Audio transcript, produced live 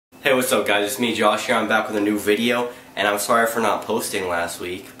Hey, what's up guys, it's me Josh here. I'm back with a new video, and I'm sorry for not posting last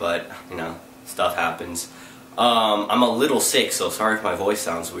week, but you know, stuff happens. I'm a little sick, so sorry if my voice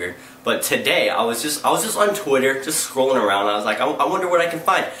sounds weird. But today I was just on Twitter, just scrolling around. I was like, I wonder what I can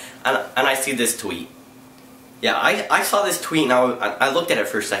find, and I see this tweet. Yeah, I saw this tweet and I looked at it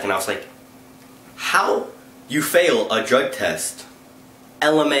for a second. I was like, how you fail a drug test?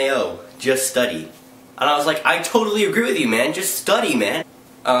 LMAO, just study. And I was like, I totally agree with you, man. Just study, man.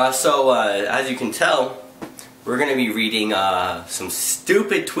 As you can tell, we're gonna be reading some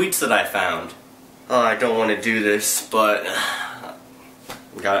stupid tweets that I found. I don't want to do this, but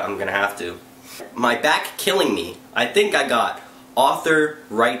I'm gonna have to. My back killing me. I think I got author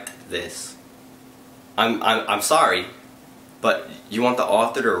write this. I'm sorry, but you want the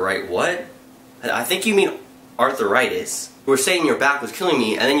author to write what? I think you mean arthritis. We're saying your back was killing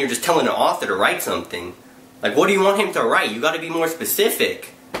me, and then you're just telling an author to write something. Like, what do you want him to write? You gotta be more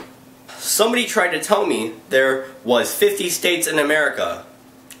specific. Somebody tried to tell me there was 50 states in America.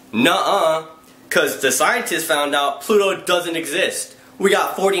 Nuh-uh. Cause the scientists found out Pluto doesn't exist. We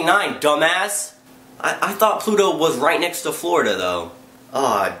got 49, dumbass. I thought Pluto was right next to Florida, though.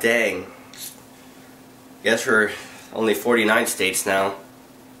 Aw, dang. Guess we're only 49 states now.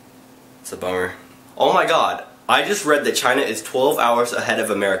 It's a bummer. Oh my god. I just read that China is 12 hours ahead of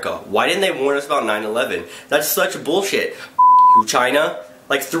America. Why didn't they warn us about 9/11? That's such bullshit. You, China.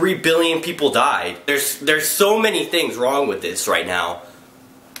 Like 3 billion people died. There's so many things wrong with this right now.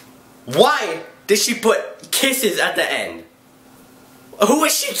 Why did she put kisses at the end? Who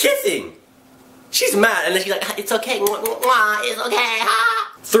is she kissing? She's mad, and then she's like, it's okay, it's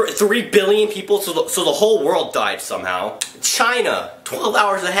okay, 3 billion people, so the whole world died somehow. China, 12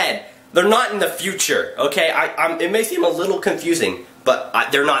 hours ahead. They're not in the future, okay? It may seem a little confusing, but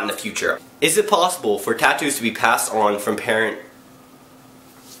they're not in the future. Is it possible for tattoos to be passed on from parent?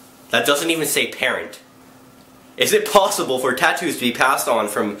 That doesn't even say parent. Is it possible for tattoos to be passed on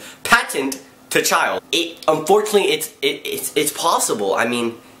from patent to child? Unfortunately, it's possible. I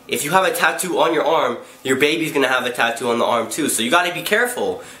mean, if you have a tattoo on your arm, your baby's gonna have a tattoo on the arm too, so you gotta be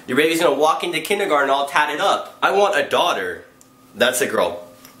careful. Your baby's gonna walk into kindergarten all tatted up. I want a daughter. That's a girl.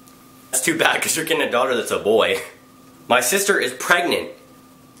 That's too bad, because you're getting a daughter that's a boy. My sister is pregnant.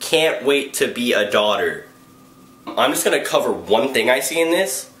 Can't wait to be a daughter. I'm just gonna cover one thing I see in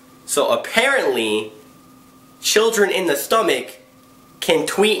this. So apparently, children in the stomach can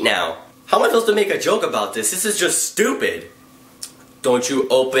tweet now. How am I supposed to make a joke about this? This is just stupid. Don't you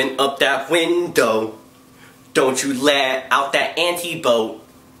open up that window. Don't you let out that anti-boat.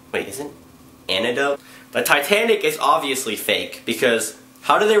 Wait, isn't antidote? The Titanic is obviously fake, because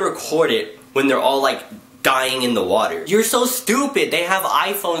how do they record it when they're all like dying in the water? You're so stupid. They have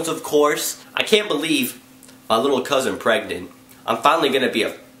iPhones, of course. I can't believe my little cousin pregnant. I'm finally gonna be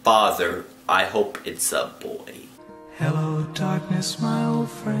a father. I hope it's a boy. Hello, darkness, my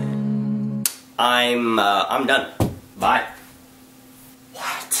old friend. I'm done. Bye.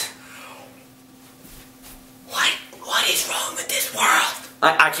 What is wrong with this world?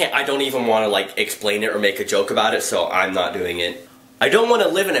 I don't even want to like explain it or make a joke about it, so I'm not doing it. I don't want to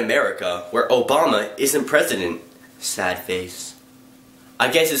live in America where Obama isn't president. Sad face. I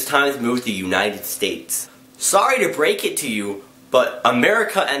guess it's time to move to the United States. Sorry to break it to you, but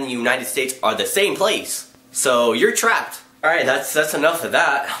America and the United States are the same place. So you're trapped. Alright, that's enough of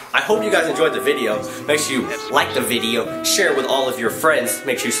that. I hope you guys enjoyed the video. Make sure you like the video, share it with all of your friends.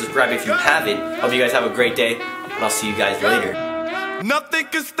 Make sure you subscribe if you haven't. Hope you guys have a great day, and I'll see you guys later. Nothing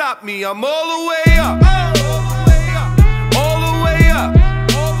can stop me, I'm all the way up.